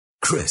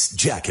Chris,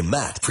 Jack, and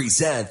Matt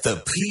present the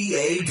PAB,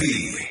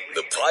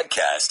 the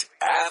podcast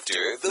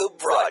after the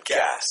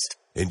broadcast.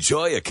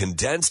 Enjoy a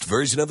condensed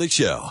version of the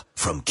show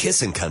from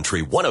Kissin'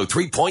 Country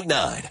 103.9.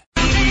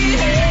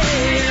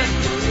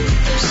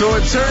 So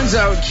it turns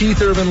out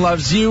Keith Urban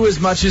loves you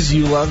as much as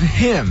you love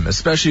him,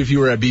 especially if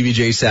you were at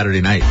BBJ Saturday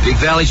night. Big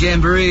Valley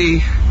Jamboree.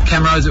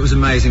 Camrose, it was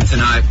amazing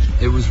tonight.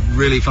 It was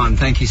really fun.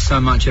 Thank you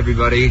so much,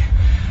 everybody.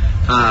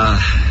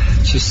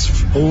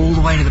 Just all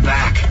the way to the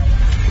back.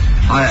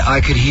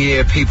 I could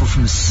hear people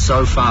from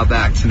so far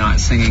back tonight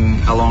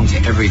singing along to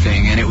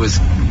everything, and it was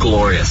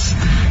glorious.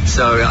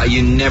 So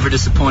you never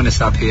disappoint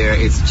us up here.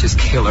 It's just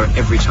killer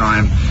every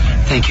time.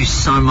 Thank you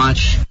so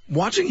much.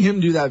 Watching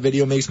him do that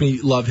video makes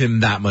me love him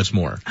that much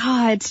more.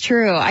 It's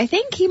true. I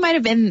think he might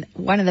have been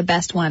one of the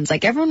best ones.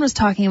 Like, everyone was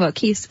talking about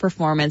Keith's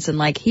performance, and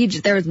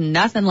there was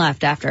nothing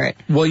left after it.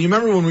 Well, you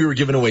remember when we were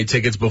giving away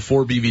tickets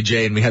before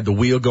BBJ and we had the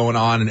wheel going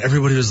on, and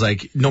everybody was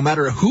like, no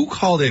matter who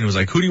called in, it was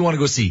like, who do you want to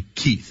go see?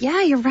 Keith.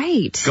 Yeah, you're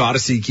right. Gotta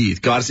see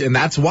Keith. And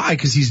that's why,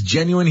 because he's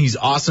genuine, he's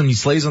awesome, he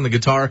slays on the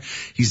guitar,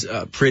 he's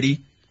pretty.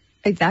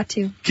 Like that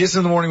too. Kiss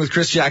in the Morning with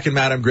Chris, Jack, and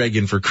Matt. I'm Greg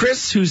in for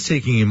Chris, who's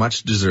taking a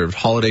much-deserved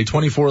holiday.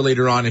 24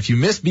 later on. If you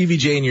missed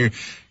BBJ and you're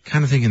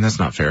kind of thinking that's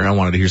not fair, I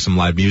wanted to hear some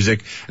live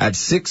music. At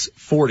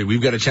 6:40,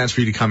 we've got a chance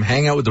for you to come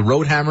hang out with the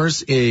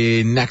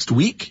Roadhammers next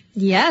week.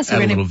 Yes, at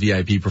a little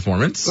VIP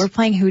performance. We're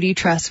playing Who Do You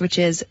Trust, which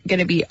is going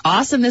to be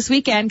awesome this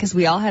weekend because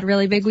we all had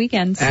really big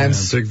weekends. And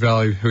Big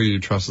Valley Who Do You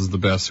Trust is the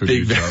best.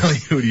 Big Valley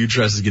Who Do You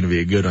Trust is going to be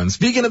a good one.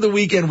 Speaking of the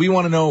weekend, we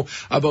want to know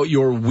about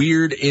your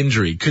weird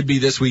injury. Could be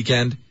this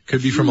weekend.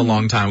 Could be from a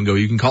long time ago.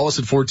 You can call us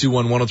at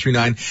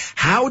 421-1039.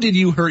 How did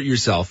you hurt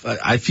yourself?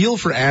 I feel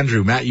for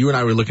Andrew. Matt, you and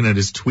I were looking at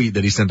his tweet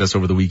that he sent us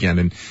over the weekend,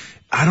 and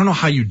I don't know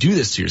how you do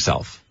this to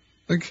yourself.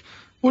 Like,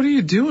 what are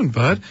you doing,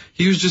 bud?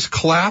 He was just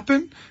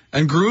clapping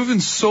and grooving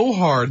so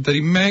hard that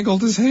he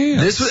mangled his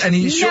hands. And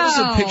he showed us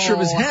a picture of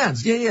his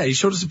hands. Yeah, he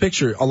showed us a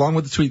picture along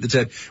with the tweet that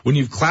said, when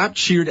you've clapped,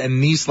 cheered, and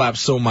knee slapped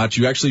so much,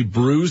 you actually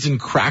bruised and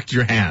cracked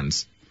your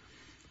hands.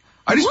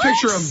 I just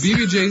picture a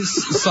BBJ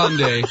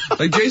Sunday,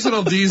 like Jason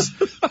Aldean's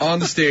on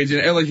the stage,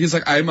 and like he's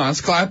like, I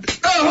must clap.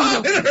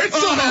 Oh, it hurts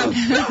so bad.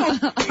 Oh,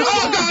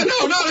 God,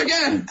 no, not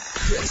again.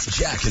 Chris,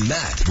 Jack, and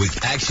Matt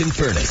with Action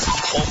Furnace.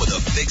 Home of the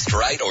fixed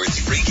right or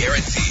 3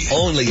 guarantee.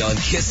 Only on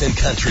Kissin'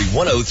 Country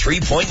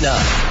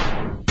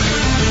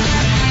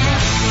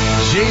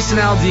 103.9. Jason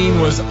Aldean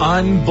was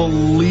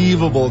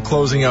unbelievable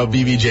closing out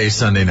BBJ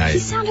Sunday night. He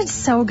sounded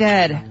so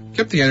good.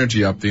 Kept the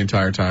energy up the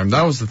entire time.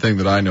 That was the thing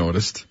that I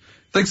noticed.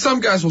 Like,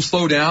 some guys will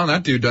slow down.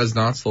 That dude does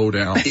not slow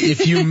down.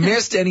 If you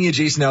missed any of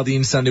Jason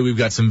Aldean's Sunday, we've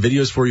got some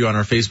videos for you on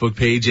our Facebook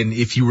page. And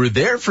if you were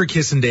there for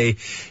Kissin' Day,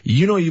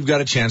 you know you've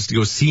got a chance to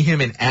go see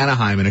him in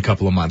Anaheim in a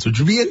couple of months, which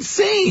would be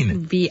insane.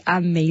 It'd be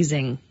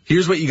amazing.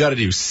 Here's what you got to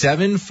do.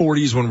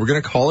 7:40 is when we're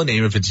going to call a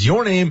name. If it's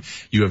your name,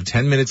 you have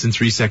 10 minutes and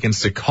 3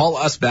 seconds to call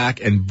us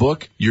back and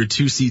book your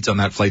 2 seats on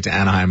that flight to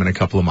Anaheim in a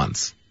couple of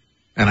months.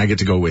 And I get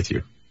to go with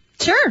you.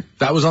 Sure.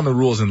 That was on the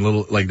rules and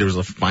there was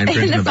a fine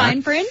print in the back.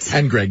 Fine print?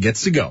 And Greg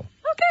gets to go.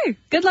 Okay,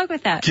 good luck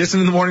with that.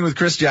 Kissin' in the Morning with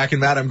Chris, Jack,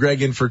 and Matt. I'm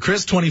Greg in for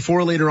Chris.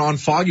 24 later on.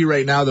 Foggy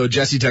right now, though.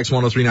 Jesse texts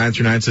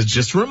 103939 says,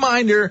 just a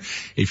reminder,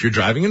 if you're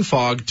driving in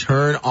fog,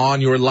 turn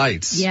on your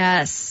lights.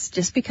 Yes,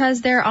 just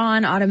because they're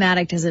on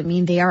automatic doesn't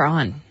mean they are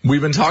on.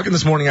 We've been talking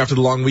this morning after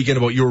the long weekend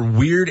about your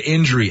weird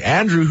injury.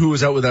 Andrew, who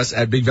was out with us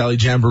at Big Valley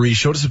Jamboree,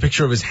 showed us a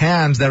picture of his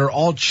hands that are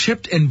all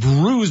chipped and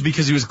bruised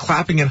because he was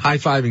clapping and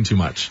high-fiving too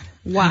much.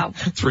 Wow.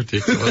 That's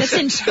ridiculous. That's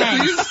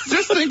intense.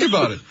 Just think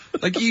about it.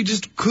 Like, he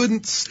just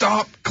couldn't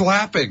stop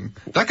clapping.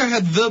 That guy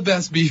had the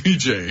best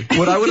BBJ.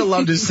 What I would have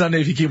loved is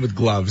Sunday if he came with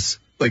gloves.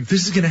 Like,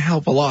 this is going to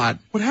help a lot.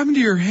 What happened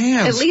to your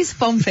hands? At least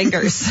foam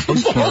fingers.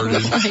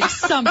 Like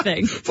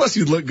something. Plus,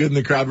 you'd look good in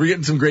the crowd. We're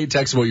getting some great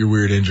texts about your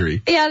weird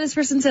injury. Yeah, this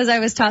person says, I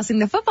was tossing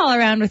the football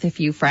around with a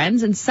few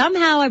friends, and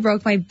somehow I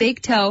broke my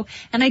big toe,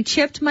 and I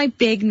chipped my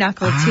big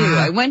knuckle, too.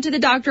 I went to the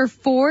doctor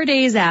 4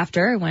 days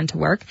after I went to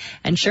work,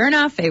 and sure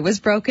enough, it was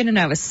broken, and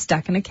I was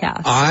stuck in a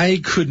cast. I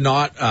could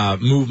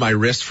not move my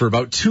wrist for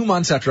about 2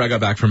 months after I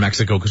got back from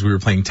Mexico because we were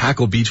playing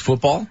tackle beach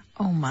football.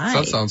 Oh, my.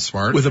 That sounds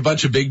smart. With a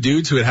bunch of big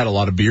dudes who had a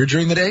lot of beer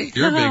during the day.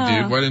 You're a big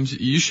dude. Why didn't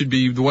you should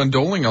be the one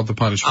doling out the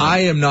punishment.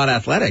 I am not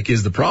athletic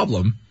is the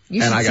problem.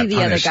 You should see the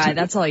punished. other guy.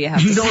 That's all you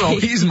have to say. No,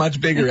 he's much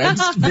bigger and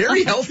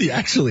very healthy,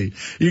 actually.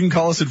 You can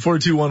call us at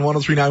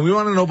 421-1039. We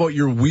want to know about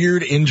your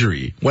weird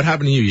injury. What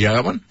happened to you? You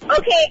got one?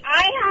 Okay,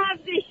 I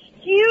have the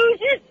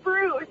hugest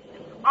bruise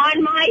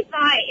on my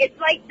thigh. It's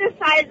like the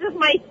size of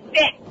my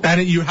fist.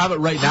 And you have it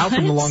right now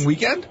from the long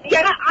weekend?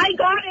 Yeah, I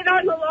got it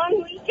on the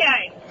long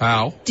weekend.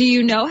 How? Do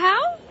you know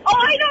how? Oh,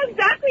 I know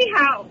exactly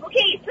how.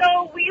 Okay,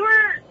 so we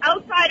were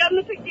outside on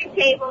the picnic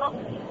table,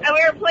 and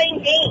we were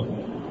playing games.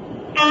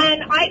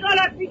 And I got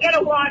up to get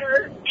a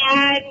water,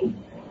 and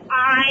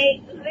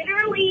I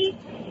literally...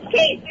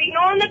 Okay, so you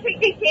know on the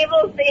picnic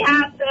tables, they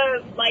have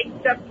the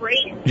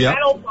braced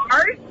metal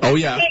bars? Oh,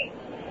 yeah. Okay,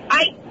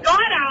 I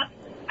got up,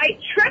 I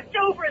tripped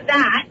over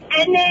that,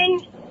 and then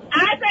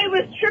as I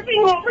was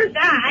tripping over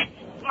that,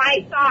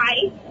 my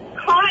thigh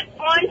caught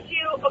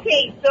onto,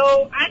 okay,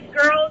 so us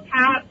girls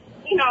have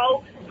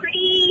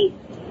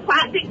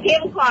plastic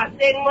tablecloths,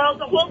 and well,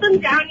 to hold them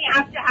down, you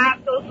have to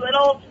have those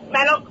little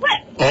metal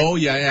clips. Oh,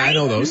 yeah, I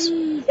know those.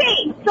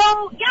 Okay,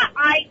 so, yeah,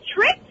 I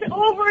tripped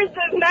over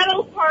the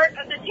metal part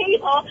of the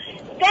table,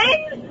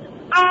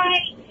 then I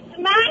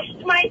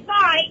smashed my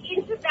thigh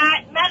into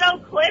that metal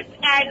clip,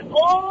 and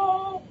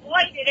oh,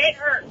 boy, did it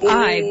hurt.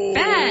 I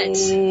bet.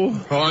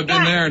 Oh, I've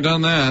been there,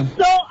 done that.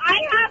 So I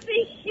have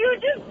this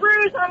huge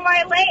bruise on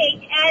my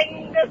leg,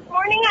 and this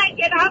morning I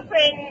get up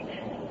and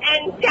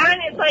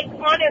Dan is like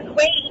on his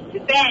way to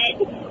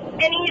bed,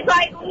 and he's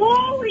like,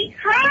 holy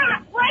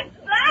crap, what's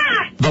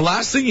that? The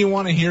last thing you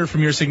want to hear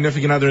from your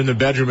significant other in the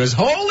bedroom is,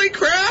 holy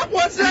crap,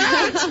 what's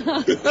that?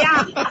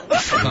 Yeah.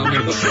 Tell me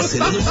about it.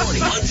 Kissin' in the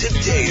morning on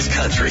today's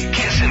country.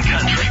 Kissin'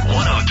 Country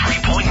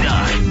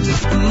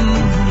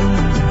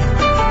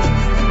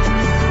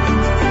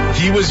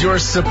 103.9. He was your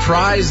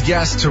surprise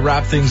guest to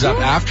wrap things up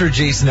after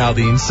Jason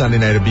Aldean's Sunday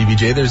night at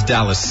BBJ. There's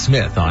Dallas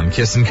Smith on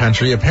Kissin'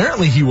 Country.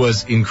 Apparently he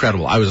was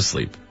incredible. I was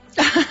asleep.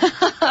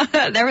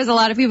 There was a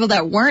lot of people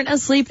that weren't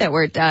asleep that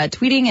were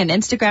tweeting and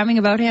Instagramming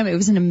about him. It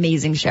was an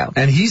amazing show.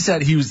 And he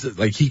said he was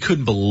like, he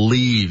couldn't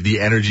believe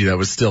the energy that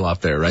was still up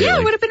there, right? Yeah,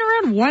 Like, it would have been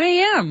around 1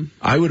 a.m.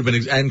 I would have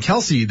been, and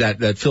Kelsey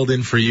that filled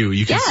in for you.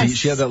 You can see Yes.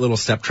 she had that little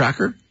step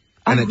tracker.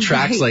 And Oh, it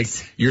tracks right. like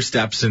your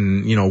steps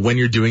and, you know, when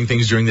you're doing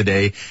things during the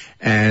day.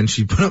 And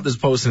she put up this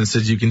post and it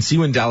says, you can see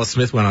when Dallas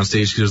Smith went on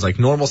stage, she was like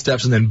normal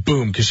steps and then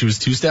boom, because she was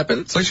two-stepping.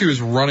 It's like she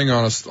was running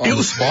on the spot. She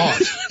was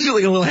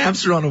like a little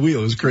hamster on a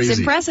wheel. It was crazy. It's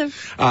impressive.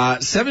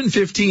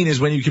 7:15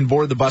 is when you can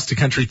board the bus to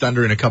Country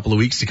Thunder in a couple of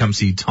weeks to come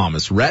see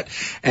Thomas Rhett.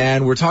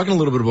 And we're talking a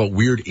little bit about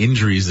weird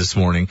injuries this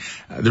morning.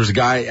 There was a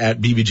guy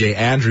at BBJ,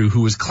 Andrew,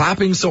 who was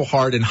clapping so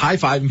hard and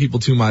high-fiving people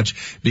too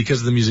much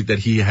because of the music that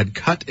he had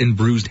cut and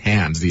bruised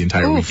hands the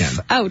entire weekend.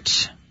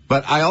 Ouch.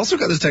 But I also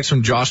got this text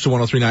from Josh to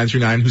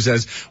 103939 who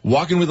says,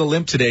 walking with a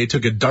limp today,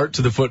 took a dart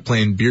to the foot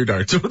playing beer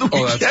darts over the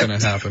weekend. Oh, that's going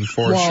to happen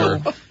for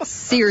sure.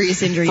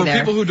 Serious injury For there.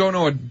 people who don't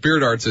know what beer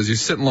darts is, you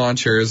sit in lawn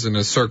chairs in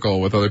a circle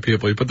with other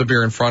people. You put the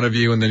beer in front of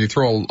you, and then you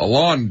throw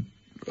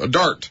a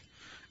dart.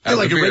 Yeah,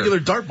 like the a beer. regular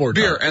dartboard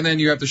beer, dart. and then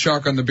you have to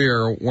shotgun the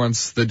beer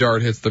once the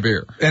dart hits the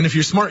beer. And if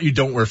you're smart, you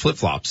don't wear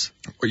flip-flops.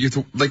 Or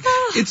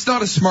it's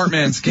not a smart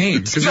man's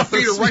game because your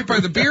feet are right by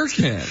the beer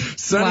can.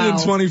 Sunny and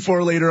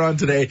 24 later on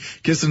today.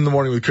 Kissin' in the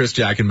morning with Chris,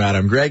 Jack, and Matt.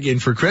 I'm Greg. In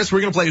for Chris,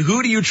 we're going to play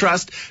Who Do You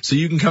Trust? So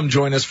you can come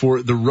join us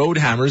for the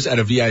Roadhammers at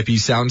a VIP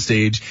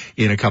soundstage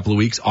in a couple of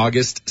weeks,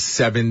 August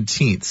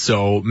 17th.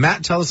 So,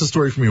 Matt, tell us a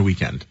story from your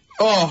weekend.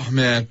 Oh,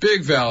 man.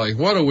 Big Valley.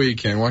 What a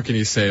weekend. What can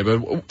you say?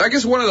 But I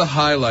guess one of the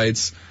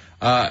highlights,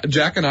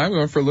 Jack and I, we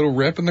went for a little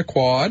rip in the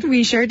quad.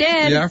 We sure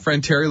did. Yeah,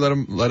 friend Terry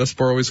let us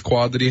borrow his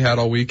quad that he had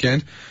all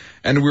weekend.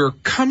 And we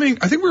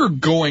were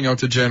going out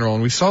to General,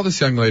 and we saw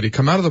this young lady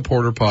come out of the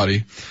porta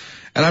potty.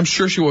 And I'm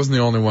sure she wasn't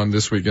the only one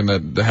this weekend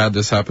that had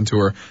this happen to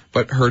her.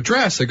 But her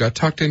dress, it got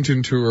tucked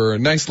into her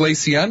nice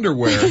lacy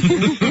underwear.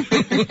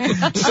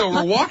 So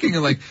we're walking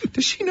and like,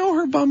 does she know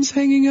her bum's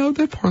hanging out?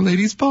 That poor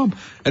lady's bum.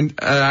 And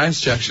I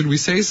asked Jack, should we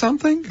say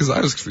something? Because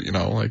I was,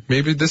 like,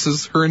 maybe this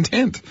is her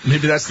intent.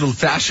 Maybe that's the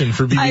fashion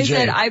for BBJ. I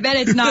said, I bet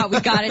it's not. We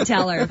got to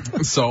tell her.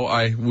 So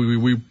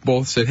we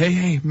both said,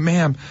 hey,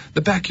 ma'am,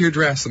 the back of your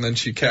dress. And then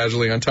she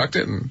casually untucked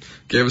it and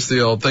gave us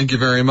the old thank you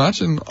very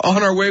much. And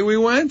on our way we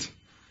went.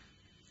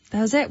 That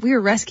was it. We were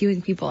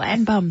rescuing people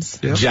and bums.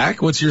 Yep.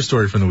 Jack, what's your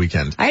story from the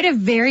weekend? I had a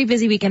very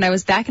busy weekend. I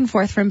was back and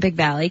forth from Big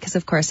Valley because,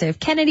 of course, I have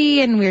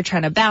Kennedy, and we were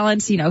trying to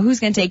balance,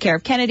 who's going to take care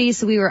of Kennedy.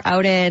 So we were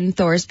out in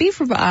Thorsby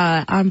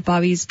on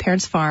Bobby's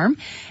parents' farm.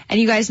 And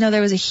you guys know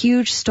there was a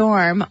huge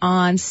storm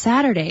on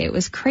Saturday. It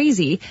was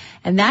crazy.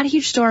 And that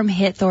huge storm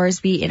hit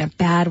Thorsby in a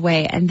bad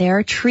way. And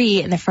their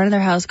tree in the front of their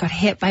house got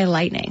hit by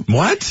lightning.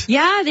 What?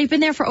 Yeah, they've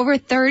been there for over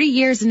 30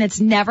 years, and it's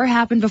never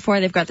happened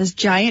before. They've got this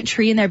giant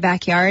tree in their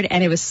backyard,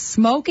 and it was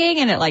smoking,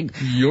 and it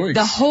Yikes.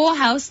 the whole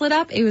house lit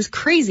up. It was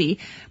crazy,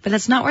 but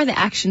that's not where the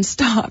action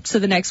stopped. So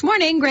the next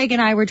morning, Greg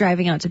and I were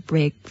driving out to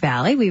Big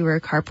Valley. We were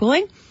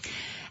carpooling.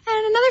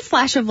 And another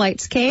flash of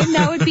lights came.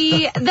 That would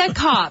be the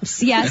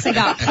cops. Yes, I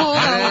got pulled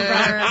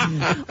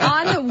over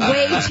on the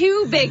way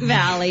to Big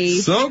Valley.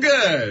 So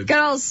good.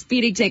 Got a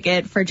speeding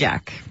ticket for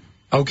Jack.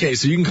 Okay,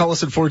 so you can call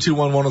us at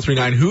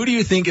 421-1039. Who do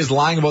you think is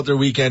lying about their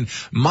weekend?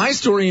 My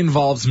story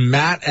involves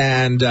Matt,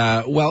 and,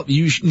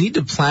 you need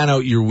to plan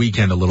out your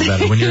weekend a little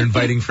better when you're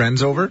inviting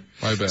friends over.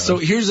 My bad. So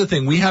here's the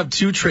thing. We have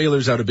 2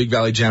 trailers out at Big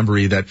Valley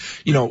Jamboree that,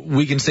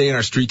 we can stay in,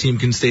 our street team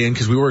can stay in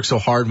because we work so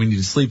hard. We need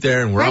to sleep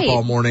there, and we're Right. up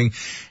all morning.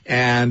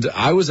 And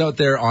I was out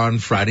there on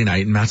Friday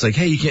night, and Matt's like,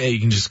 hey, you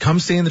can just come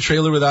stay in the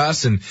trailer with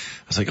us. And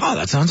I was like, oh,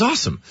 that sounds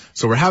awesome.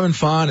 So we're having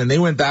fun, and they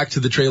went back to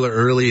the trailer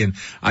early, and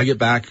I get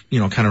back,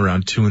 kind of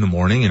around 2 a.m,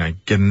 and I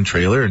get in the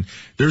trailer, and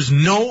there's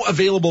no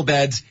available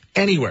beds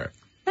anywhere.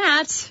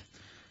 Matt.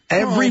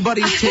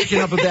 Everybody's taken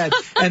up a bed.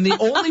 And the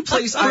only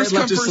place I had First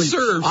left to come, first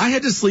sleep, serve. I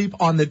had to sleep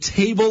on the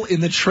table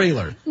in the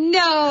trailer.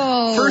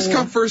 No. First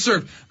come, first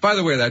served. By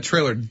the way, that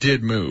trailer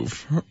did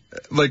move.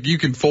 Like, you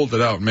can fold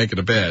it out and make it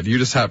a bed. You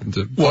just happened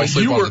to fall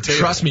asleep on the table.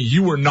 Trust me,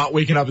 you were not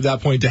waking up at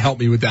that point to help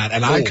me with that,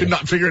 and I could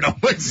not figure it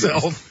out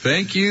myself.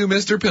 Thank you,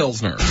 Mr.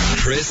 Pilsner.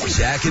 Chris,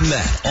 Jack, and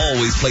Matt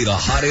always play the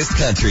hottest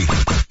country.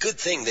 Good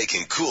thing they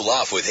can cool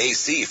off with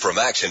AC from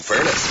Action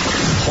Furnace.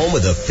 Home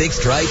of the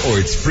fixed right or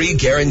it's free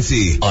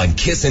guarantee on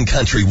Kissin'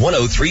 Country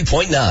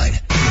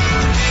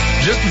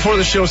 103.9. Just before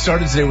the show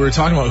started today, we were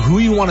talking about who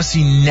you want to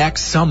see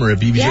next summer at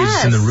BBJ's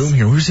Yes. in the room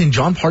here. We were saying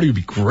John Party would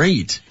be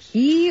great.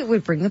 He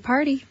would bring the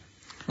party.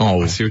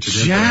 Oh, I see what you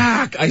did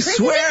Jack, I Chris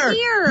swear. isn't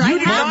here. You I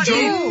did have not to.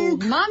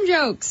 joke. Mom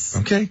jokes.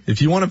 Okay,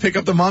 if you want to pick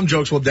up the mom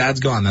jokes while Dad's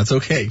gone, that's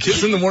okay.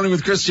 Kiss in the Morning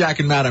with Chris, Jack,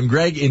 and Matt. I'm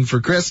Greg, in for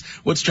Chris.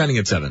 What's trending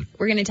at 7?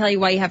 We're going to tell you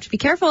why you have to be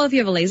careful if you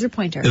have a laser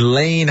pointer.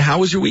 Elaine, how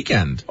was your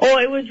weekend? Oh,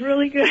 it was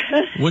really good.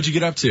 What'd you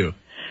get up to?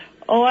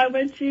 Oh, I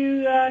went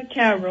to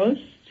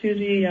Camrose to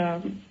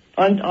the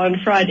on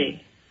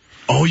Friday.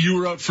 Oh, you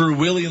were out for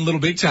Willie in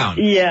Little Big Town.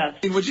 Yes.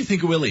 What'd you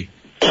think of Willie?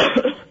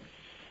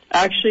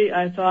 Actually,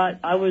 I thought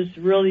I was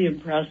really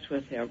impressed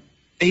with him.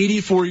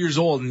 84 years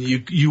old, and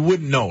you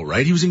wouldn't know,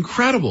 right? He was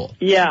incredible.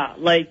 Yeah,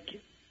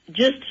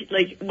 just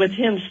with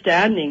him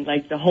standing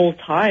the whole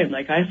time.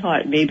 I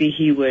thought maybe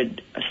he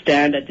would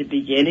stand at the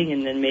beginning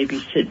and then maybe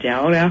sit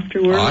down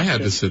afterwards. I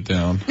had to sit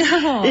down.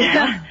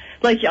 Yeah.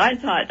 I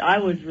thought I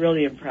was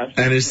really impressed.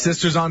 And with his him.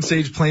 sister's on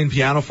stage playing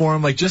piano for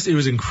him. It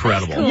was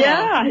incredible. Cool.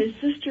 Yeah, his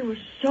sister was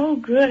so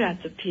good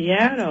at the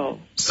piano.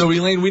 So,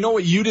 Elaine, we know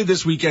what you did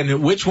this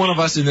weekend. Which one of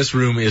us in this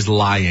room is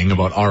lying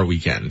about our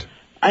weekend?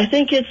 I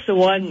think it's the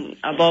one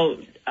about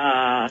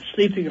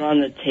sleeping on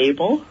the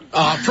table.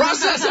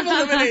 Process of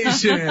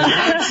elimination.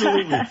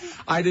 Absolutely.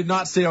 I did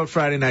not stay out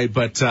Friday night,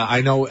 but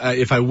I know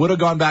if I would have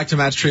gone back to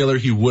Matt's trailer,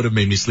 he would have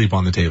made me sleep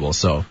on the table.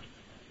 So,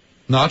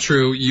 Not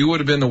true. You would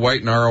have been the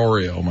white in our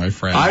Oreo, my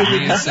friend.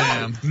 Me and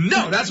Sam.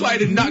 No, that's why I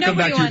did not come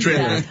back to your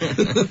trailer.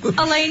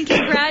 Elaine,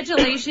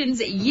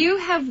 congratulations. You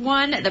have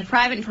won the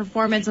private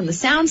performance on the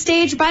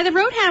soundstage by the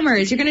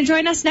Roadhammers. You're going to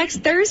join us next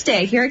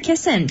Thursday here at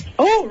Kissin'.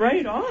 Oh,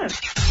 right on.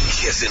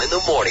 Kissin' in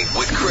the Morning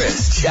with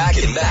Chris, Jack,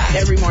 and Matt.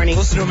 Every morning.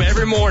 Listen to them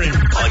every morning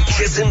on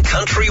Kissin'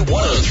 Country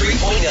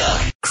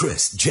 103.9.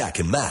 Chris, Jack,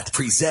 and Matt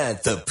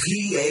present the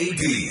PAB,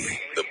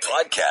 the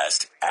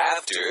podcast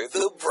after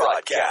the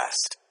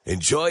broadcast.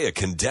 Enjoy a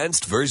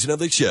condensed version of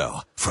the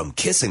show from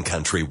Kissin'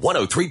 Country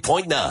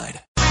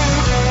 103.9.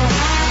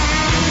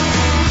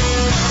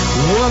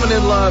 Woman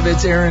in Love,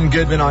 it's Aaron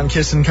Goodman on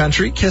Kissin'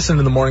 Country. Kissin'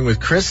 in the Morning with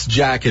Chris,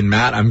 Jack, and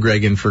Matt. I'm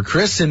Greg in for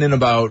Chris, and in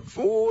about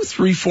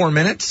 3-4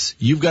 minutes,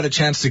 you've got a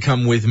chance to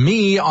come with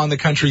me on the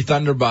Country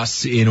Thunder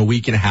Bus in a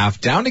week and a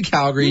half down to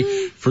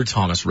Calgary for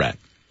Thomas Rhett.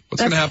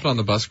 What's going to happen on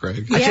the bus,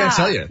 Greg? I can't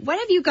tell you. What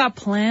have you got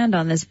planned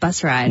on this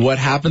bus ride? What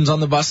happens on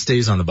the bus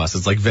stays on the bus.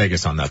 It's like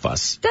Vegas on that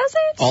bus. Does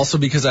it? Also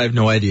because I have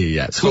no idea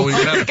yet. So you're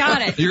gonna have,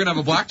 Got it. You're going to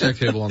have a blackjack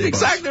table on the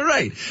bus. Exactly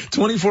right.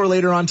 24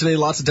 later on today,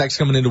 lots of texts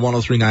coming into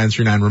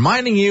 103939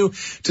 reminding you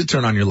to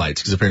turn on your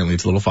lights because apparently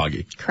it's a little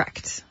foggy.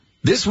 Correct.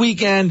 This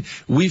weekend,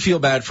 we feel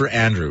bad for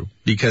Andrew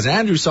because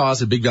Andrew saw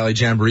us at Big Valley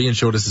Jamboree and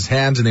showed us his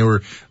hands, and they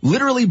were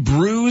literally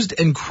bruised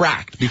and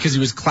cracked because he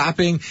was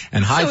clapping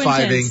and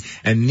high-fiving intense.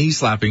 and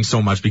knee-slapping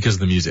so much because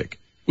of the music,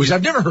 which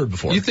I've never heard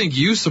before. You think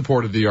you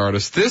supported the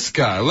artist. This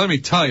guy, let me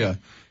tell you,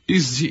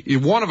 he's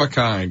one of a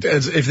kind.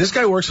 If this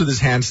guy works with his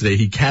hands today,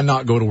 he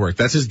cannot go to work.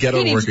 That's his ghetto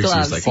He needs work excuse.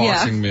 gloves, Like, yeah.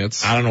 Boxing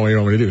mitts. I don't know what you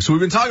want me to do. So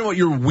we've been talking about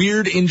your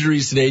weird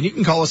injuries today, and you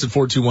can call us at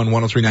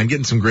 421-1039,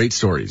 getting some great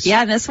stories.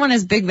 Yeah, and this one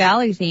is Big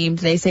Valley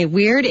themed. They say,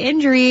 weird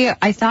injury.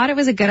 I thought it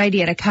was a good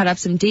idea to cut up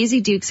some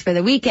Daisy Dukes for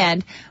the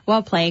weekend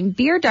while playing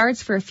beer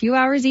darts for a few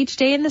hours each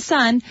day in the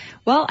sun.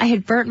 Well, I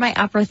had burnt my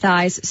upper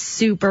thighs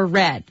super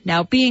red.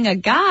 Now, being a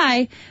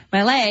guy,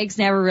 my legs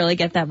never really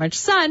get that much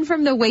sun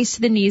from the waist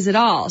to the knees at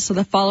all. So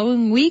the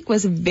following week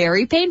was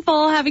very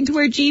painful, having to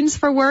wear jeans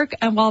for work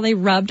and while they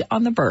rubbed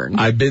on the burn.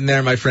 I've been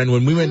there, my friend.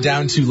 When we went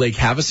down to Lake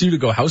Havasu to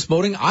go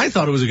houseboating, I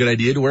thought it was a good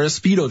idea to wear a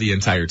Speedo the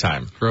entire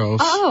time. Gross.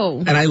 Oh.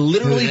 And I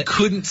literally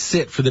couldn't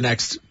sit for the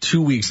next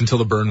 2 weeks until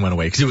the burn went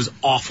away because it was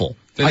awful.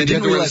 Then I you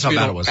didn't had to wear realize the how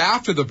bad it Speedo was.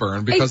 after the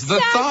burn because of the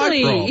thigh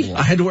Exactly. problem.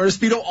 I had to wear a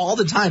Speedo all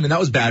the time, and that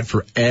was bad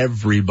for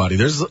everybody.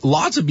 There's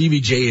lots of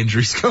BBJ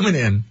injuries coming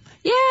in.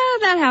 Yeah,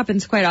 that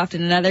happens quite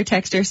often. Another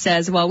texter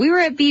says, while we were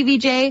at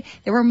BVJ,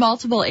 there were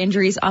multiple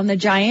injuries on the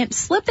giant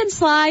slip and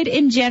slide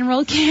in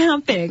general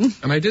camping.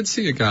 And I did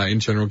see a guy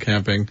in general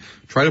camping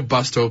try to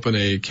bust open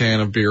a can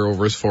of beer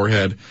over his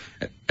forehead,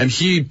 and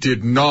he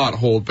did not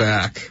hold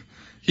back.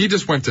 He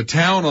just went to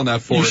town on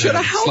that forehead should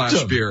have helped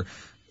him. beer.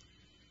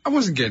 I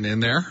wasn't getting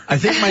in there. I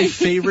think my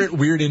favorite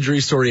weird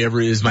injury story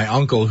ever is my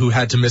uncle who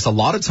had to miss a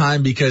lot of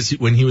time because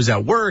when he was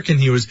at work and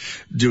he was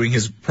doing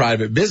his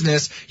private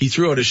business, he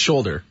threw out his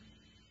shoulder.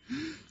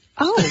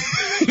 Oh,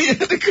 He had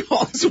to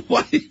call his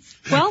wife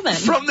well then.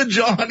 from the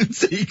John and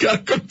say, you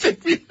gotta come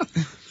pick me up.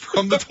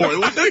 From the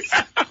toilet?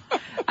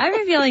 I have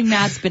a feeling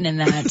Matt's been in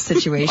that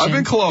situation. I've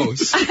been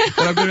close, but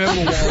I've been able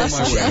to wall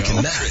my way Jack and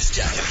out. Matt. Chris,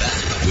 Jack and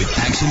Matt with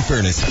Action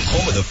Furnace,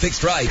 home of the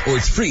fixed right or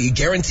it's free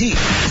guarantee.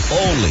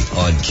 Only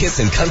on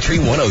Kissin' Country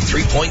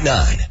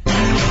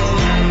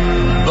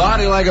 103.9.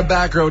 Body like a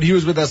back road. He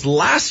was with us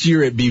last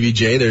year at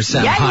BBJ. There's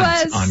Sam Yeah, he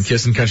Hunt was. on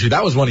Kissin' Country.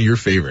 That was one of your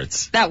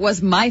favorites. That was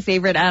my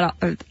favorite of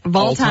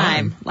all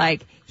time.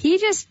 Like,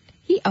 he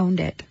owned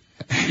it.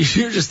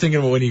 You're just thinking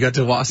about when you got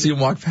to see him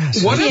walk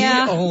past. What He if-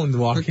 Yeah. owned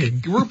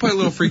walking. We're playing a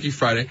little Freaky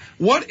Friday.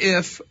 What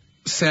if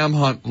Sam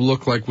Hunt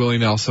looked like Willie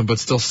Nelson but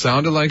still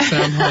sounded like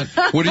Sam Hunt?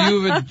 Would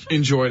you have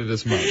enjoyed it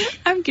as much?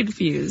 I'm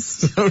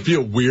confused. That would be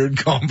a weird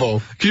combo.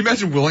 Can you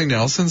imagine Willie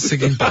Nelson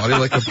singing Body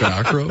Like a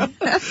Back Road?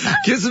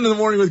 Kissin' in the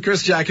Morning with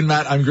Chris, Jack, and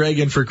Matt. I'm Greg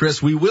in for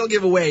Chris. We will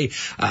give away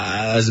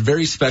a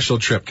very special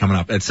trip coming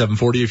up at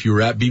 7:40. If you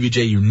were at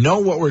BBJ, you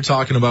know what we're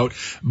talking about.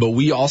 But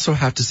we also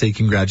have to say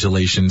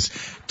congratulations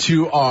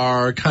to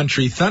our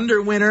Country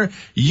Thunder winner.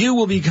 You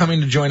will be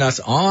coming to join us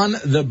on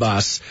the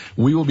bus.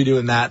 We will be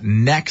doing that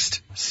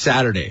next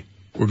Saturday.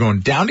 We're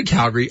going down to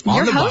Calgary on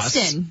You're the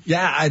hosting. bus.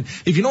 Yeah,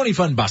 if you know any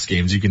fun bus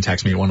games, you can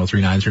text me at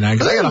 103939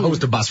 because I got to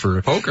host a bus for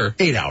Poker.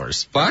 8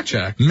 hours.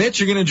 Blackjack. Mitch,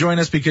 you're going to join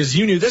us because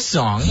you knew this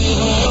song.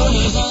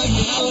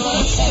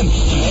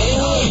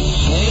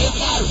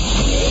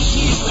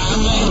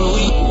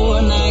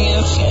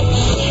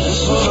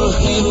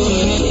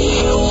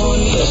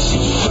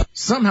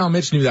 Somehow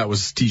Mitch knew that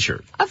was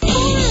T-shirt. Of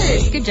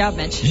course. Good job,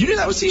 Mitch. You knew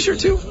that was T-shirt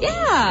too?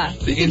 Yeah.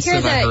 The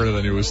instant I heard it,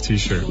 I knew it was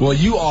T-shirt. Well,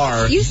 you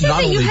are You said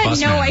not that you only had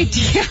bus no man.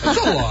 idea.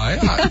 That's a lie.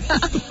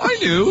 I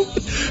knew.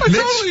 I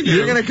Mitch, totally knew.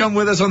 you're going to come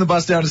with us on the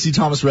bus down to see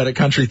Thomas Rhett at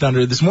Country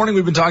Thunder. This morning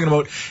we've been talking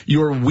about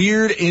your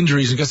weird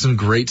injuries and got some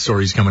great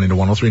stories coming into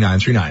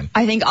 103939.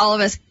 I think all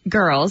of us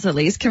girls, at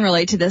least, can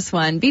relate to this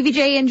one.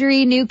 BBJ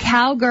injury, new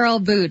cowgirl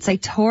boots. I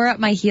tore up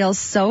my heels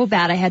so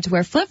bad I had to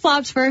wear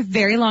flip-flops for a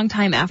very long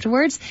time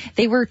afterwards.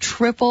 They were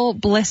triple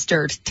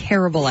blistered.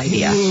 Terrible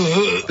idea.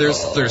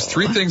 There's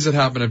three things that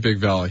happen at Big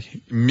Valley: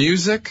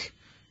 music,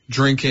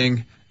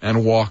 drinking,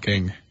 and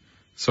walking.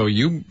 So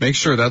you make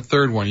sure that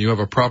third one you have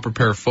a proper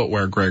pair of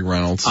footwear, Greg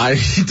Reynolds.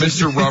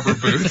 Mr. Rubber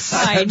Boots.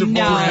 I had to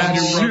know. brand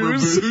new rubber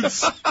Shoes.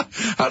 boots.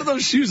 How do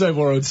those shoes I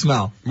borrowed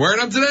smell? Wearing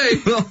them today.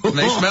 And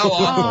they smell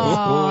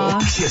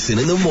awful. Kissin'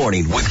 in the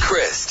Morning with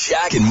Chris,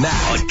 Jack, and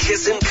Matt on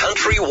Kissin'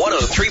 Country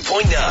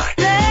 103.9.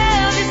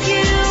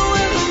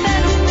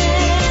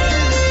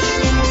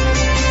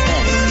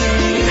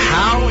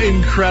 How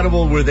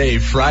incredible were they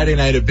Friday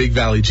night at Big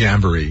Valley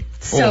Jamboree?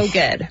 So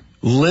good.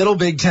 Little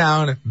Big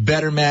Town,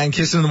 Better Man,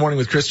 Kissin' in the Morning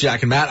with Chris,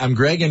 Jack, and Matt. I'm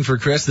Greg in for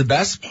Chris. The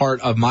best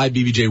part of my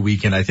BBJ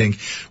weekend, I think,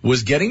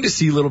 was getting to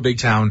see Little Big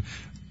Town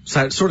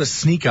sort of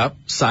sneak up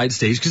side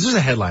stage because there's a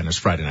headliners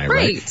Friday night,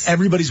 right? Right.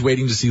 Everybody's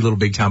waiting to see Little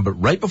Big Town, but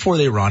right before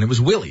they were on, it was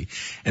Willie.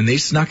 And they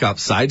snuck up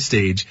side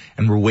stage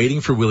and were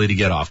waiting for Willie to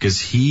get off because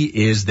he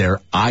is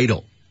their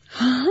idol.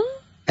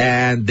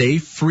 And they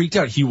freaked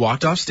out. He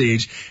walked off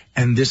stage,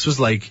 and this was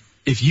like,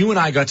 if you and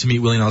I got to meet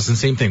Willie Nelson,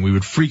 same thing. We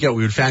would freak out.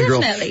 We would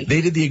fangirl. Definitely.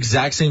 They did the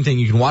exact same thing.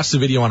 You can watch the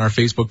video on our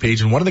Facebook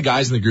page. And one of the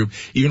guys in the group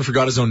even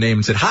forgot his own name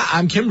and said, "Hi,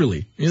 I'm Kimberly."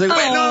 And he's like,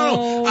 "Wait,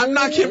 no, I'm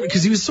not Kimberly,"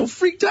 because he was so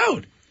freaked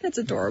out. That's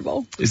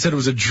adorable. They said it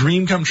was a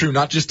dream come true,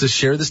 not just to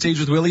share the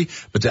stage with Willie,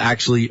 but to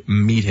actually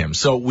meet him.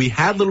 So we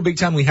had Little Big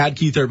Town. We had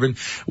Keith Urban.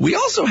 We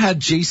also had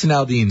Jason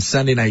Aldean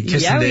Sunday night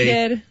Kissin' Yeah, we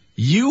Day. did.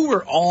 You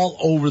were all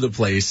over the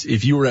place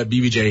if you were at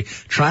BBJ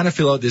trying to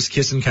fill out this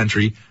Kissin'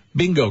 Country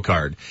bingo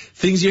card.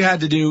 Things you had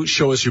to do: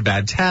 show us your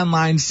bad tan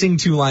line, sing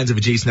 2 lines of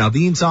a Jason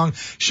Aldean song,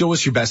 show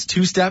us your best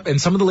two-step. And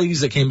some of the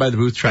ladies that came by the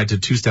booth tried to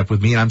two-step with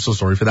me, and I'm so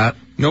sorry for that.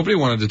 Nobody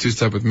wanted to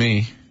two-step with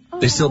me.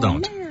 They still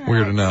don't.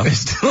 Weird enough. They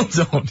still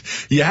don't.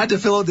 You had to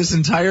fill out this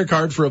entire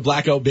card for a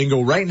blackout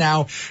bingo. Right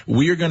now,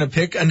 we are going to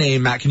pick a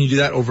name. Matt, can you do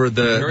that over Here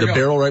the we go.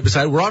 barrel right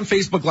beside? We're on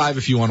Facebook Live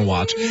if you want to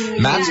watch.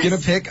 Matt's going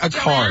to pick a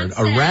card,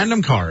 a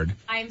random card.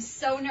 I'm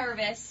so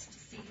nervous to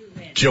see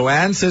who wins.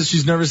 Joanne says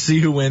she's nervous to see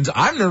who wins.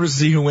 I'm nervous to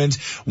see who wins.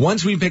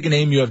 Once we pick a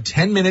name, you have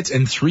 10 minutes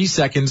and 3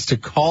 seconds to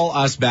call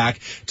us back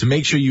to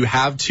make sure you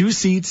have 2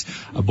 seats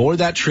aboard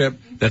that trip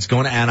that's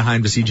going to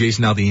Anaheim to see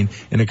Jason Aldean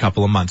in a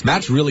couple of months.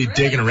 Matt's really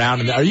digging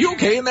around in there. Are you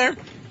okay in there?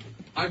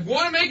 I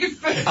want to make it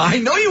fair. I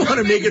know you want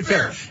to make it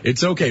fair.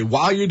 It's okay.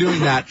 While you're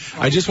doing that,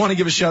 I just want to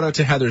give a shout out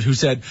to Heather, who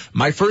said,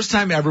 "My first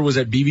time ever was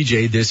at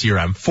BBJ this year.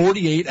 I'm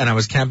 48 and I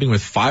was camping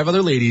with 5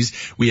 other ladies.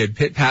 We had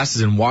pit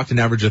passes and walked an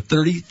average of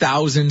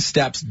 30,000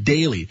 steps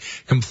daily.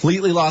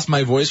 Completely lost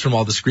my voice from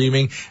all the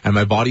screaming and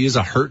my body is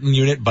a hurting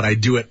unit, but I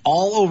do it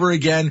all over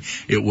again.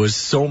 It was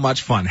so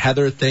much fun."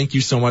 Heather, thank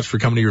you so much for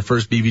coming to your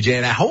first BBJ,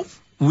 and I hope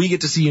we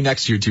get to see you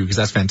next year too, because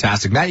that's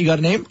fantastic. Matt, you got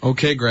a name?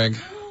 Okay, Greg.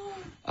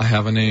 I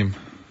have a name.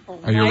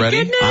 Are you ready?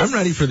 Goodness. I'm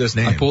ready for this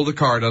name. I pulled a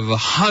card out of the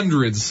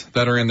hundreds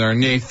that are in there,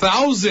 nay,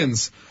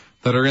 thousands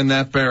that are in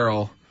that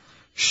barrel.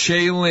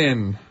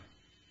 Shaylin.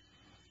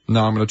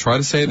 No, I'm going to try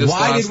to say this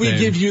Why last did we name.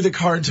 give you the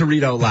card to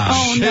read out loud?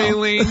 Oh, no.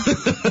 Shaylin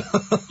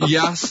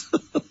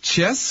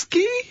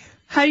Yascheski?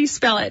 How do you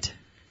spell it?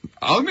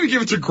 I'm going to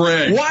give it to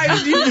Greg. Why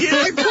did you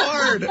get the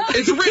card?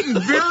 It's written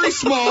very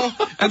small,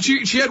 and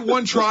she had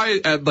one try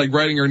at like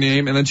writing her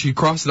name, and then she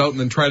crossed it out and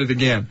then tried it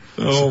again.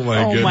 Oh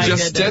my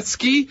goodness.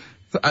 Jetsky?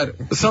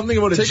 Something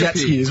about a jet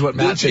ski is what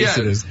Matt thinks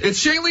it is.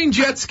 It's Shailene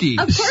Jetski.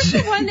 Of course,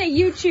 the one that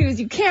you choose,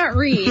 you can't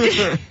read.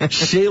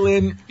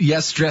 Shailene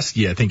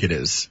Yestreski, I think it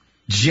is.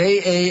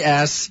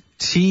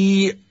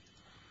 Jastreskis,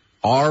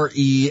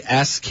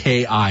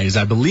 is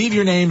I believe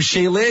your name.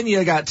 Shailene,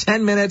 you got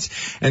 10 minutes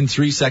and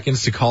 3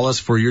 seconds to call us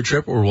for your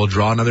trip, or we'll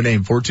draw another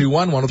name.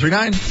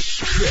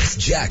 421-1039. Chris,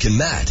 Jack, and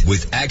Matt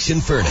with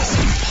Action Furnace.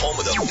 Home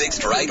of the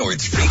fixed right or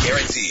it's free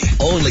guarantee.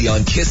 Only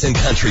on Kissin'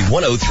 Country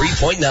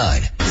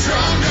 103.9.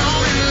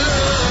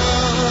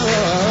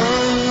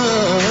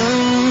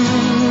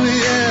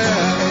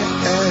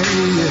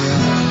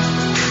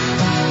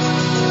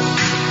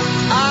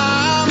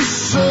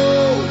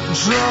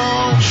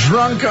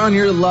 Drunk on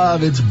your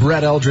love. It's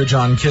Brett Eldridge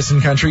on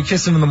Kissin' Country.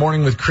 Kissin' in the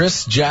morning with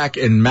Chris, Jack,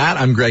 and Matt.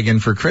 I'm Greg in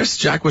for Chris.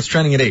 Jack, what's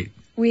trending at 8?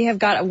 We have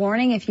got a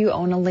warning if you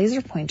own a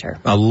laser pointer.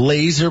 A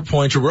laser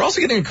pointer. We're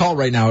also getting a call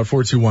right now at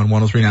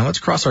 421-1039. Let's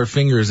cross our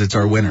fingers. It's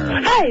our winner.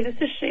 Hi, this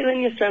is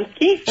Shailene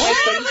Yastrzemski.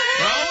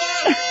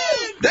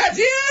 That's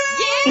you!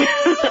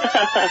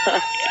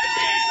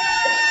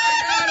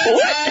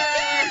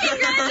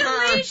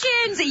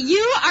 Congratulations!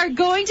 You are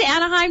going to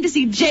Anaheim to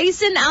see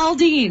Jason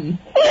Aldean.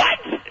 What?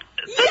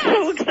 That's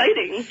so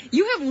exciting.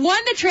 You have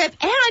won the trip,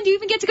 and you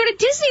even get to go to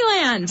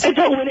Disneyland. I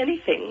don't win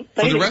anything.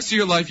 For the rest of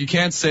your life, you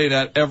can't say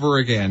that ever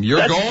again.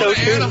 You're going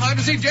to Anaheim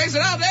to see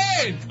Jason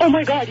Aldean. Oh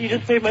my God, you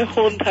just made my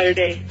whole entire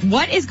day.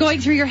 What is going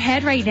through your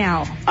head right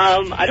now?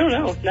 I don't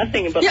know.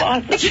 Nothing but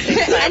lots.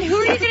 And who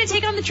are you going to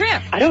take on the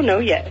trip? I don't know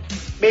yet.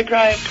 Maybe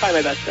probably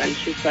my best friend.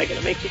 She's probably going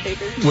to make me take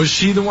her. Was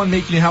she the one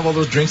making you have all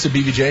those drinks at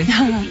BBJ?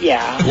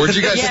 Yeah. Where'd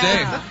you guys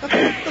stay?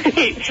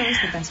 It's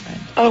always the best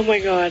friend. Oh my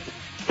God.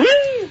 Woo!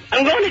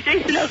 I'm going to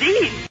Jason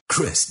Aldean.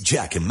 Chris,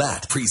 Jack, and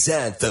Matt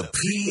present the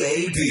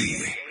PAB,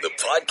 the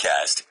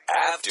podcast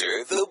after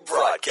the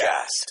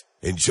broadcast.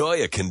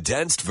 Enjoy a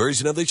condensed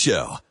version of the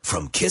show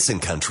from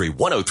Kissin' Country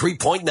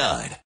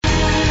 103.9.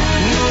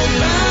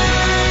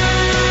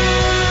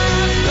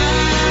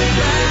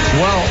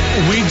 Well,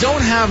 we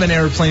don't have an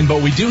airplane,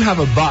 but we do have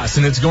a bus,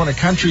 and it's going to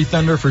Country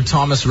Thunder for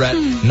Thomas Rhett.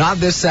 Not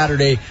this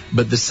Saturday,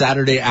 but the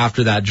Saturday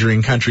after that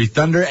during Country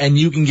Thunder. And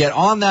you can get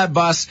on that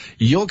bus.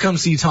 You'll come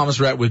see Thomas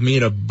Rhett with me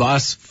in a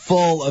bus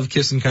full of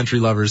Kissin' Country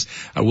lovers.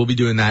 We'll be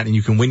doing that, and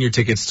you can win your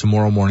tickets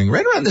tomorrow morning,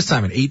 right around this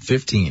time at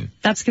 8:15.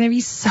 That's going to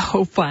be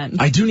so fun.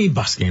 I do need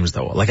bus games,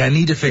 though. Like, I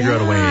need to figure out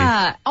a way.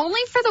 Yeah,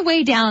 only for the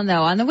way down,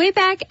 though. On the way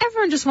back,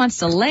 everyone just wants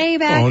to lay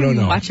back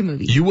and watch a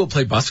movie. You will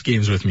play bus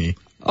games with me.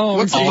 Oh,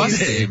 what's a bus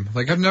game?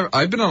 Like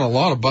I've been on a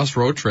lot of bus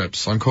road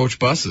trips on coach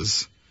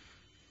buses.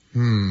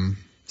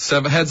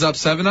 Heads Up,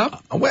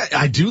 7-Up? Well,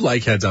 I do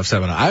like Heads Up,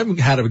 7-Up. I haven't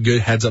had a good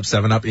Heads Up,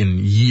 7-Up in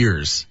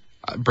years.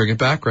 Bring it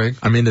back, Greg.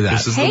 I'm into that.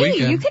 This is the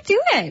weekend. You could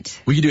do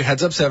it. We could do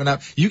Heads Up,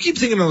 7-Up. You keep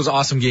thinking of those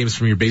awesome games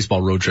from your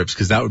baseball road trips,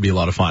 because that would be a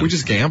lot of fun. We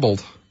just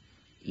gambled.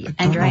 And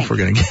I don't know if we're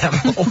going to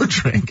gamble or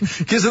drink.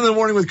 Kiss in the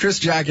morning with Chris,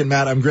 Jack, and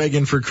Matt. I'm Greg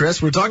in for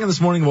Chris. We're talking this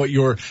morning about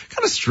your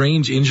kind of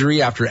strange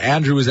injury after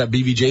Andrew was at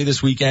BBJ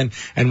this weekend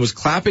and was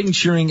clapping,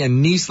 cheering,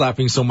 and knee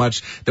slapping so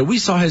much that we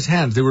saw his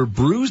hands. They were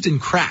bruised and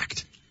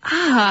cracked. And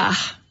I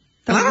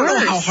don't know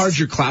how hard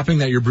you're clapping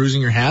that you're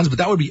bruising your hands, but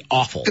that would be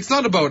awful. It's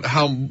not about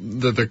how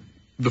the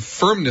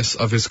firmness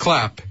of his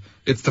clap.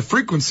 It's the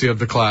frequency of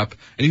the clap.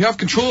 And you have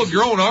control of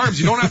your own arms.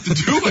 You don't have to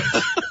do it.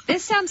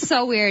 This sounds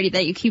so weird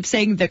that you keep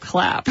saying the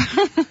clap.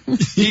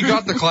 He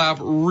got the clap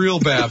real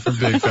bad from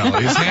Big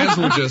Fella. His hands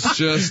were just...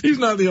 He's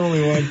not the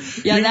only one.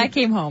 Yeah, that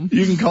came home.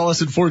 You can call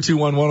us at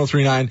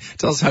 421-1039.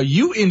 Tell us how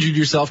you injured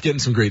yourself. Getting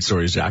some great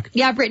stories, Jack.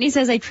 Yeah, Brittany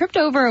says, I tripped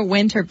over a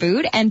winter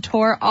boot and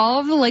tore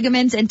all of the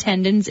ligaments and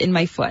tendons in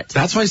my foot.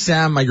 That's why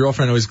Sam, my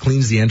girlfriend, always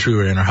cleans the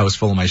entryway in our house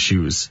full of my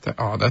shoes.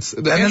 Oh, that's...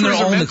 And then they're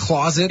all in the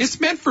closet. It's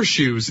meant for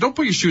shoes. You don't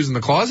put your shoes in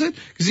the closet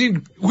because you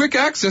need quick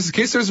access in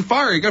case there's a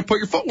fire. You got to put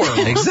your footwear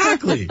on.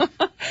 Exactly.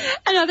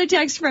 Another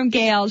text from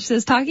Gail. She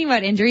says, talking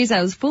about injuries,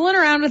 I was fooling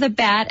around with a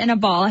bat and a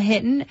ball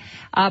hitting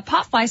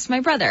pop flies to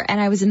my brother,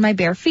 and I was in my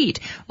bare feet.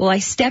 Well, I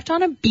stepped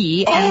on a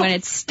bee, and when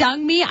it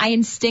stung me, I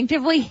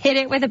instinctively hit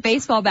it with a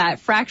baseball bat,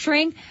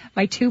 fracturing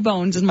my 2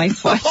 bones in my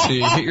foot. So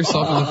you hit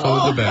yourself in the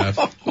foot with a bat.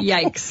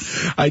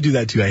 Yikes. I do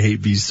that too. I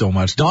hate bees so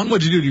much. Don,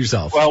 what'd you do to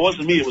yourself? Well, it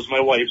wasn't me. It was my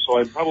wife, so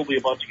I'm probably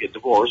about to get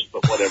divorced,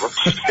 but whatever.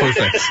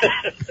 Perfect.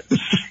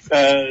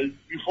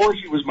 Before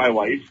she was my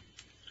wife,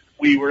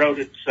 we were out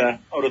at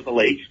the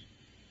lake,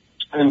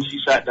 and she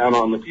sat down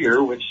on the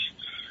pier, which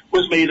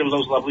was made of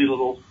those lovely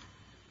little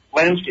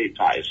landscape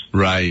ties.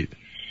 Right.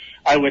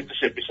 I went to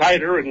sit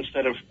beside her, and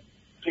instead of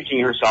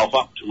picking herself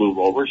up to move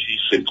over, she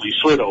simply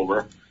slid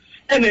over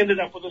and ended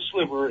up with a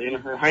sliver in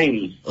her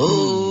hiney.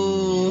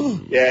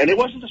 Oh. Yeah, and it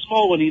wasn't a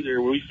small one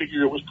either. We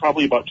figured it was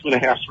probably about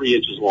 2.5, 3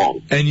 inches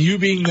long. And you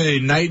being the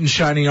knight in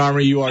shining armor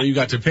you are, you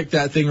got to pick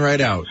that thing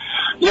right out.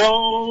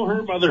 No,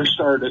 her mother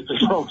started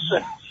the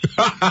process.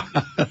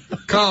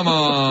 Come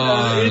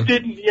on. It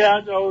didn't,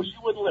 yeah, no, she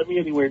wouldn't let me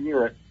anywhere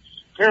near it.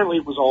 Apparently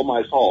it was all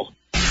my fault.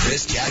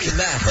 Chris, Jack, and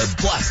Matt are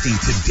blasting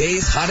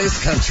today's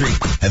hottest country.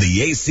 And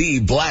the AC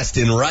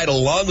blasting right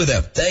along with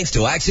them. Thanks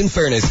to Action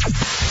Furnace.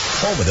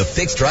 Home with a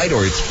fixed right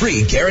or it's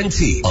free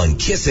guarantee on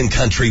Kissin'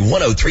 Country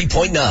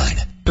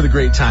 103.9. For the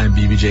great time,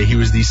 BBJ. He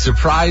was the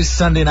surprise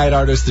Sunday night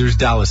artist. There's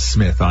Dallas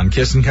Smith on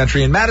Kissin'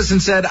 Country. And Madison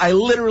said, I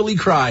literally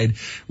cried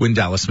when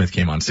Dallas Smith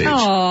came on stage.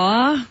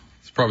 Aww.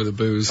 It's probably the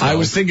booze. I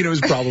was thinking it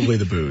was probably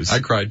the booze. I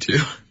cried too.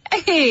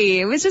 Hey,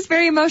 it was just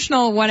very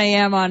emotional at 1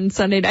 a.m. on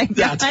Sunday night.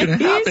 That's going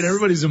to happen.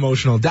 Everybody's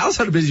emotional. Dallas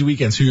had a busy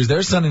weekend, so he was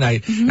there Sunday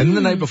night. And then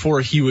the night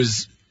before, he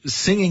was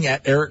singing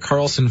at Eric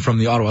Carlson from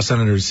the Ottawa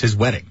Senators, his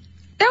wedding.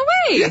 No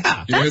way.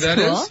 Yeah. You know who that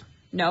cool. is?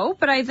 No,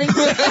 but I think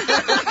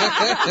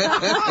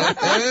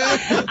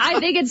I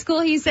think it's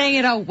cool he's saying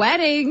at a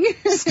wedding.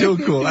 Still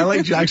cool. I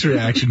like Jack's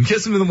reaction.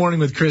 Kiss him in the morning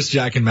with Chris,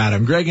 Jack, and Matt.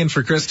 I'm Greg in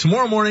for Chris.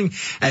 Tomorrow morning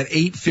at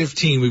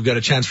 8:15, we've got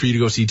a chance for you to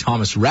go see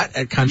Thomas Rhett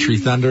at Country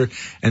Thunder.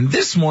 And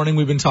this morning,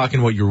 we've been talking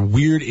about your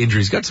weird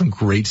injuries. Got some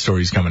great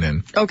stories coming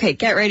in. Okay,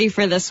 get ready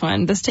for this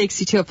one. This takes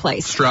you to a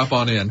place. Strap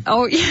on in.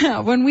 Oh, yeah.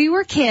 When we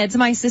were kids,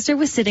 my sister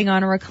was sitting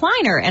on a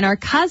recliner, and our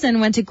cousin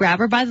went to grab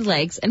her by the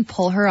legs and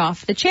pull her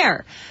off the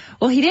chair.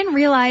 Well, he didn't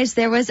realize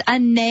there was a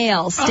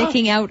nail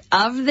sticking out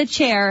of the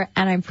chair,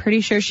 and I'm pretty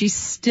sure she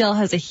still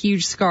has a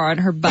huge scar on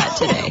her butt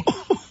today.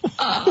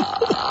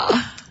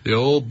 The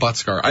old butt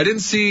scar. I didn't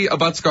see a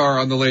butt scar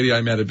on the lady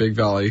I met at Big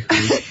Valley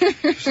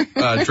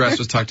whose dress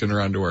was tucked in her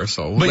underwear.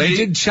 So, But you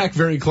did check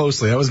very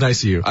closely. That was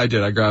nice of you. I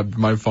did. I grabbed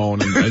my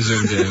phone and I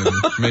zoomed in and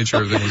made sure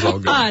everything was all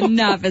good.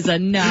 Enough is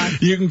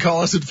enough. You can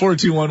call us at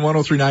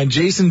 421-1039.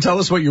 Jason, tell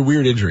us what your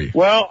weird injury.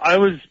 Well, I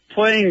was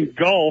playing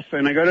golf,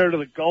 and I got out of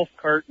the golf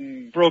cart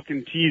and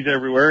broken tees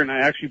everywhere, and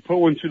I actually put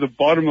one through the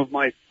bottom of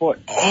my foot.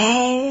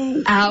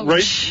 Oh!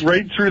 Ouch.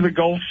 Right through the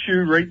golf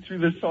shoe, right through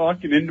the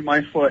sock, and into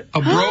my foot.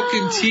 A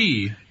broken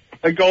tee.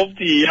 A golf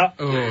tee, yeah.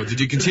 Oh, did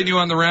you continue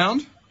on the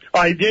round?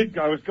 I did.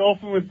 I was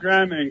golfing with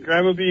Grandma, and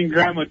Grandma being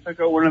Grandma took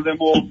out one of them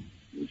old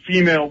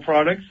female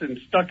products and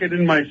stuck it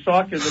in my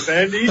sock as a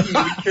Band-Aid, and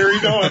we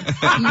carried on.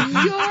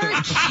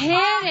 You're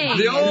kidding.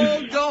 The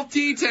old golf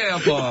tee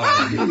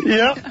tampon.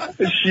 Yeah.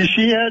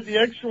 She had the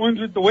extra ones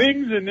with the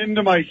wings, and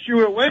into my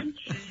shoe it went,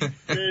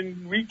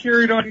 and we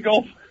carried on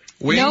golfing.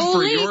 Wings No for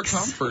leaks. your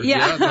comfort.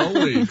 Yeah. No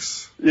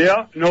leaks.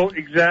 Yeah, no,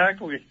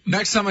 exactly.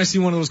 Next time I see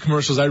one of those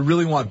commercials, I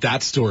really want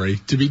that story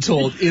to be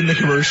told in the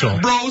commercial.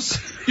 Bros,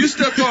 you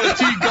stepped on a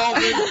tee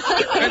golfing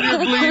and you're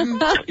bleeding.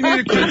 You need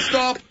a quick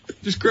stop.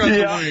 Just grab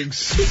the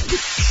wings.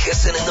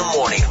 Kissin' in the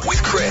morning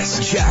with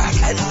Chris, Jack,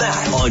 and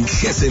Matt on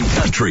Kissin'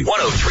 Country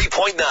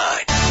 103.9.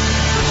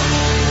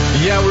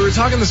 Yeah, we were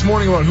talking this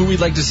morning about who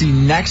we'd like to see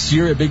next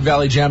year at Big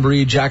Valley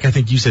Jamboree. Jack, I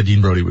think you said Dean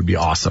Brody would be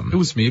awesome. It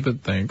was me,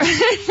 but thanks.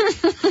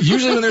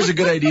 Usually when there's a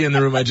good idea in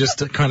the room, I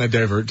just kind of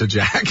divert to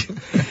Jack.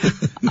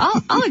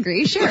 I'll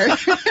agree, sure.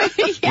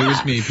 It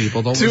was me,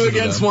 people. Don't Two listen to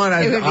against them. one.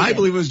 It would be I good.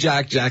 believe it was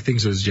Jack. Jack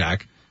thinks it was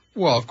Jack.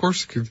 Well, of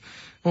course.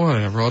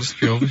 Whatever. I'll just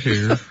be over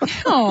here.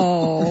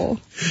 Oh.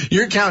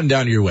 You're counting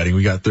down to your wedding.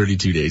 We got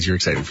 32 days. You're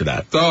excited for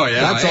that. Oh,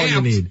 yeah. That's all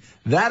you need.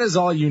 That is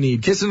all you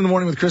need. Kissing in the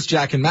morning with Chris,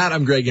 Jack, and Matt.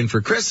 I'm Greg in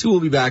for Chris, who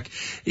will be back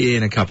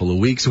in a couple of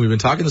weeks. And we've been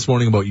talking this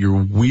morning about your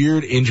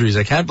weird injuries.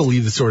 I can't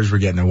believe the stories we're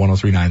getting at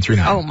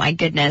 103939. Oh my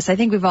goodness. I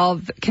think we've all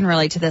can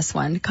relate to this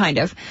one, kind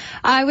of.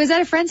 I was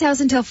at a friend's house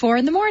until 4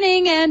 a.m.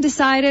 and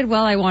decided,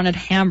 well, I wanted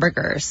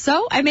hamburgers.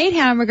 So I made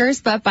hamburgers,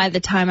 but by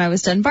the time I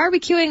was done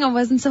barbecuing, I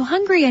wasn't so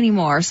hungry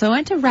anymore. So I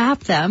went to wrap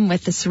them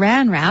with the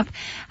saran wrap.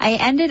 I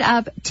ended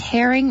up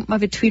tearing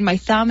between my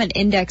thumb and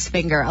index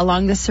finger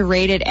along the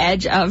serrated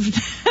edge of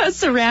the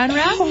saran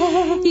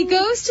wrap. He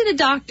goes to the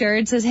doctor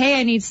and says, hey,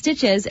 I need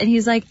stitches. And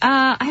he's like,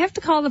 I have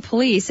to call the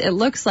police. It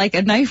looks like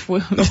a knife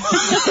wound. He's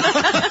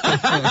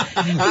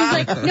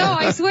like, no,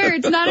 I swear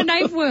it's not a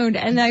knife wound.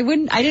 And I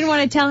didn't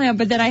want to tell him,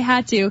 but then I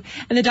had to.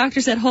 And the doctor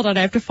said, hold on,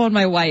 I have to phone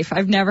my wife.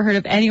 I've never heard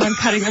of anyone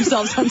cutting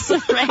themselves on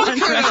saran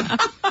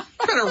wrap.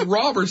 What kind of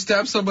robber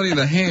stabs somebody in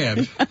the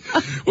hand?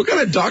 What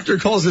kind of doctor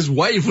calls his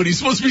wife when he's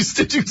supposed to be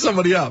stitching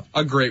somebody up?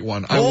 A great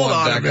one. I Hold want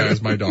on that a guy minute.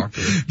 as my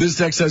doctor. This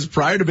text says,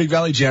 prior to Big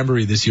Valley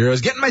Jamboree this year, I was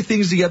getting my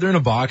things together in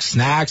a box,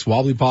 snacks,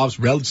 wobbly pops,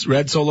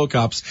 red Solo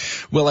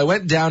cups. Well, I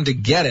went down to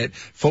get it,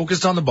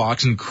 focused on the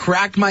box, and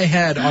cracked my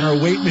head on our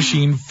weight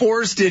machine.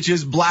 4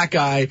 stitches, black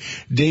eye,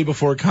 day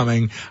before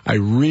coming. I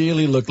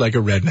really looked like a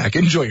redneck.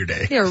 Enjoy your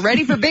day. You're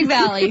ready for Big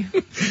Valley.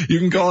 You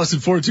can call us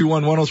at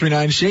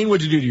 421-1039. Shane,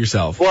 what'd you do to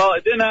yourself? Well,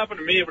 it didn't happen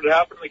to me, but it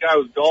happened to the guy I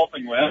was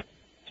golfing with.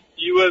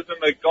 He was in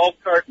the golf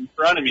cart in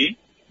front of me,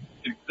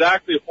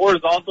 exactly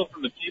horizontal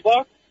from the tee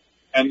box,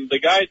 and the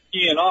guy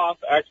teeing off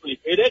actually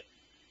hit it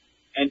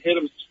and hit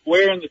him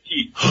square in the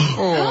teeth.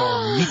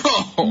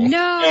 Oh, no.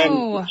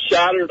 No. And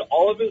shattered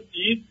all of his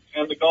teeth,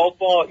 and the golf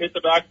ball hit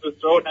the back of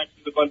his throat, and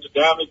actually did a bunch of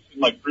damage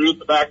and like bruised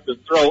the back of his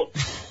throat.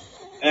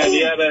 And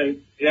we had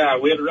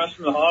to rush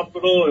him to the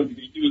hospital, and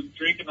he was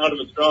drinking out of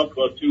his straw for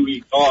about 2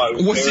 weeks. Oh, it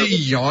was Was terrible. he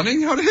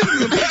yawning? How did it hit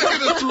him in the back of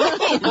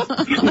the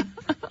throat?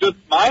 Just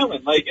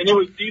smiling, and it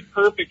was the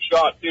perfect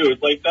shot too.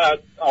 It's like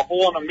that, a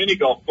hole on a mini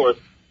golf course.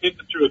 kicked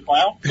it through a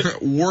clown.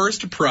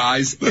 Worst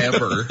prize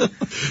ever.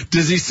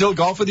 Does he still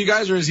golf with you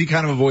guys, or does he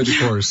kind of avoid the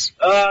course?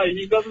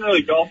 He doesn't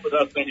really golf with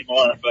us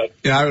anymore, but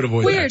Yeah, I would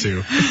avoid that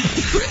too.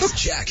 Chris,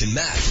 Jack, and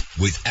Matt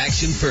with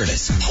Action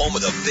Furnace, home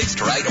of the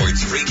fixed right or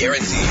it's free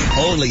guarantee.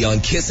 Only on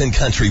Kissin'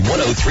 Country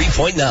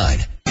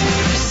 103.9.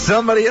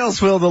 Somebody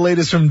else will. The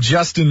latest from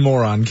Justin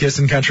Moore on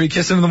Kissin' Country.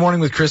 Kissin' in the morning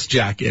with Chris,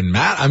 Jack, and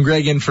Matt. I'm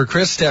Greg in for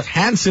Chris. Steph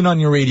Hansen on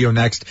your radio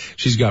next.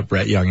 She's got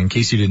Brett Young, in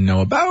case you didn't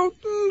know, about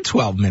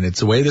 12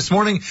 minutes away. This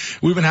morning,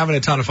 we've been having a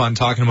ton of fun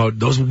talking about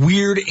those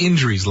weird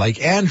injuries,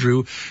 like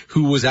Andrew,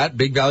 who was at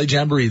Big Valley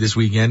Jamboree this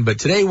weekend, but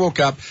today woke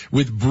up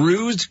with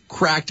bruised,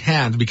 cracked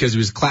hands because he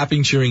was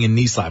clapping, cheering, and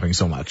knee slapping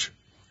so much.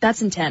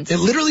 That's intense. It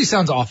literally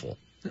sounds awful.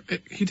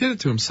 He did it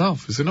to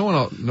himself. Is there no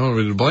one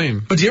to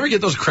blame? But do you ever get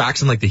those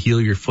cracks in like the heel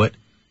of your foot?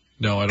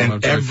 No, I don't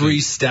And have every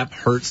step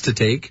hurts to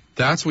take?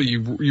 That's what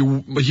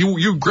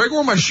Greg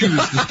wore my shoes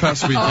this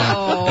past weekend.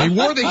 And he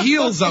wore the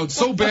heels out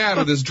so bad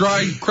with his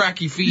dry,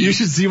 cracky feet. You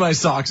should see my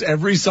socks.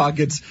 Every sock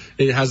it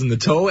has in the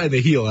toe and the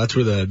heel. That's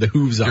where the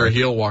hooves are. You're a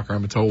heel walker.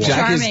 I'm a toe walker.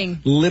 Jack Charming.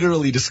 is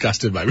literally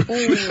disgusted by me.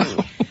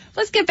 Ooh.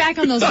 Let's get back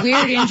on those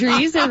weird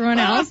injuries, everyone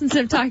else,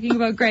 instead of talking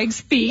about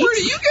Greg's feet. Where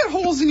do you get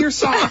holes in your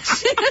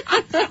socks?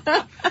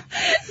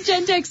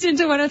 Jen texted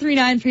into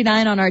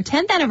 103939 on our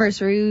 10th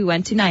anniversary. We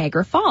went to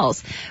Niagara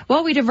Falls.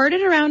 Well, we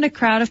diverted around a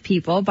crowd of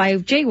people by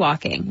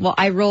jaywalking. Well,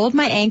 I rolled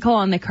my ankle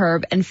on the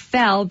curb and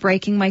fell,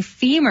 breaking my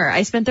femur.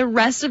 I spent the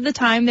rest of the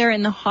time there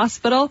in the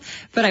hospital,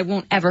 but I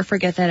won't ever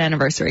forget that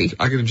anniversary.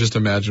 I can just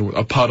imagine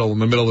a puddle in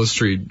the middle of the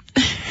street.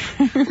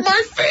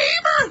 My femur!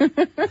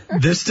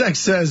 This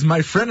text says,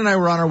 my friend and I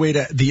were on our way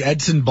to the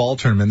Edson Ball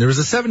Tournament. There was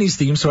a 70s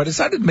theme, so I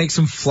decided to make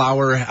some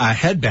flower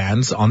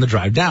headbands on the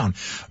drive down.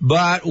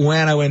 But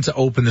when I went to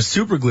open the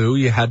super glue,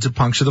 you had to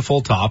puncture the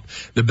full top.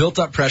 The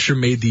built-up pressure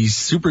made the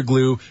super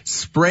glue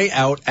spray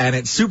out, and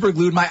it super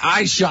glued my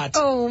eyes shut.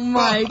 Oh,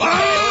 my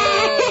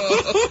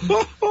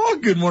God.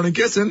 Good morning,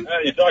 Kissin'.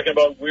 You're talking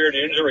about weird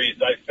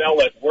injuries. I fell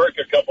at work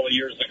a couple of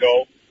years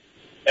ago,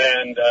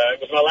 and it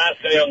was my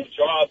last day on the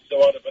job,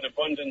 so out of an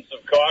abundance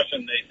of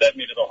caution, they sent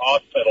me to the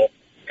hospital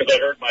because I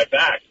hurt my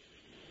back.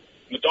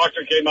 And the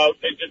doctor came out,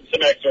 they did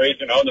some x-rays,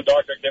 and the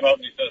doctor came out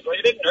and he says, well,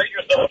 you didn't hurt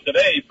yourself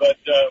today, but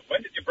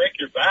when did you break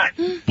your back?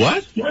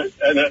 What?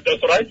 And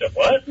that's what I said,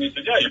 what? And he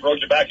said, yeah, you broke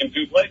your back in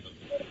 2 places.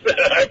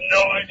 I have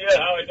no idea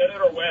how I did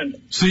it or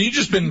when. So you've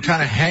just been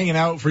kind of hanging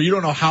out for you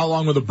don't know how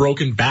long with a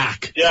broken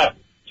back. Yeah,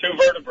 2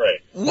 vertebrae.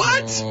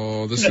 What?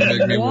 Oh, this would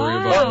make me worry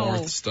about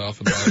more stuff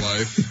in my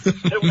life.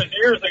 It was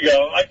years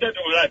ago. I said to him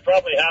that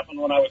probably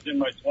happened when I was in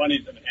my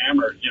 20s and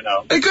hammered,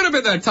 It could have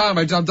been that time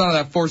I jumped out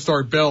of that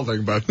 4-story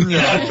building, but...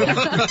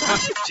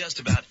 Just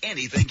about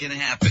anything can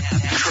happen.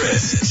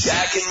 Chris,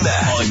 Jack, and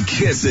Matt on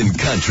Kissin'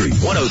 Country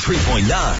 103.9.